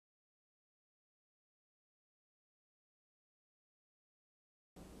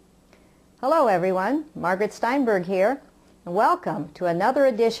Hello everyone, Margaret Steinberg here, and welcome to another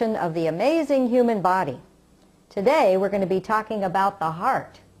edition of The Amazing Human Body. Today we're going to be talking about the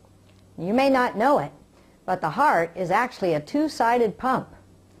heart. You may not know it, but the heart is actually a two-sided pump.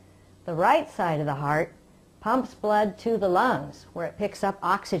 The right side of the heart pumps blood to the lungs where it picks up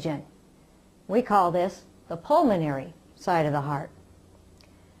oxygen. We call this the pulmonary side of the heart.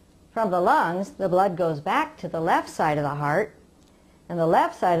 From the lungs, the blood goes back to the left side of the heart, and the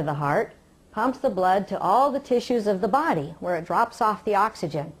left side of the heart pumps the blood to all the tissues of the body where it drops off the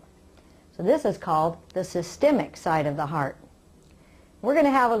oxygen. So this is called the systemic side of the heart. We're going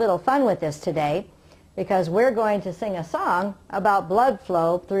to have a little fun with this today because we're going to sing a song about blood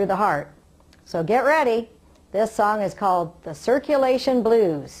flow through the heart. So get ready. This song is called the Circulation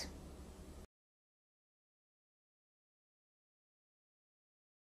Blues.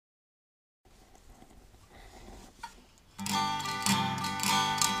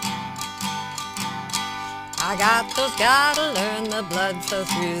 I gotta learn the blood flow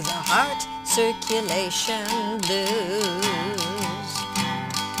through the heart, circulation blues.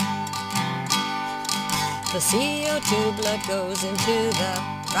 The CO2 blood goes into the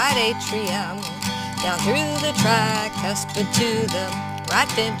right atrium, down through the tricuspid to the right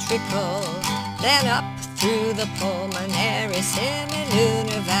ventricle, then up through the pulmonary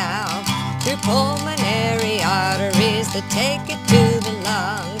semilunar valve, through pulmonary arteries that take it to the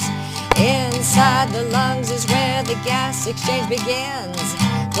lungs. Inside the lungs is where the gas exchange begins.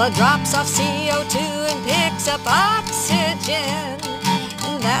 Blood drops off CO2 and picks up oxygen.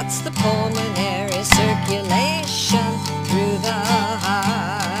 And that's the pulmonary circulation through the heart.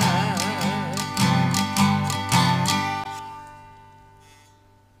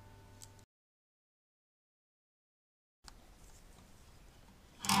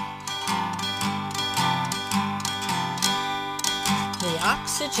 The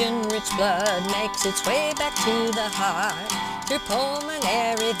oxygen-rich blood makes its way back to the heart, through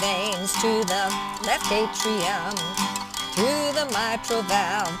pulmonary veins to the left atrium, through the mitral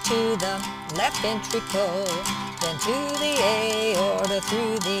valve to the left ventricle, then to the aorta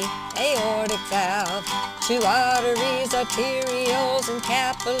through the aortic valve, to arteries, arterioles, and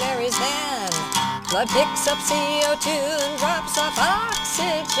capillaries. Then blood picks up CO2 and drops off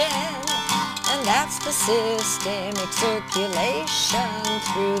oxygen. And that's the systemic circulation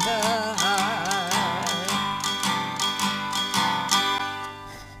through the heart.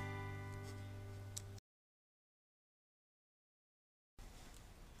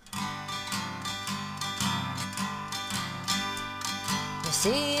 The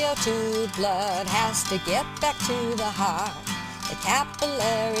CO2 blood has to get back to the heart. The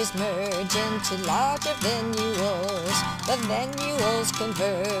capillaries merge into larger venules. The venules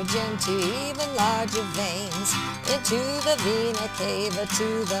converge into even larger veins, into the vena cava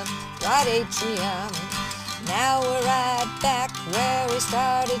to the right atrium. Now we're right back where we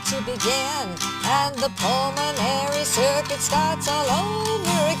started to begin, and the pulmonary circuit starts all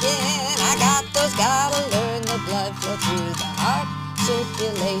over again. Gotta learn the blood flow through the heart,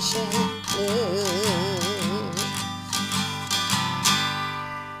 circulation blues.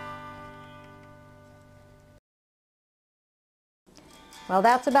 Well,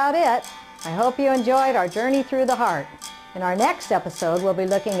 that's about it. I hope you enjoyed our journey through the heart. In our next episode, we'll be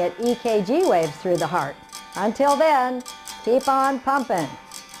looking at EKG waves through the heart. Until then, keep on pumping.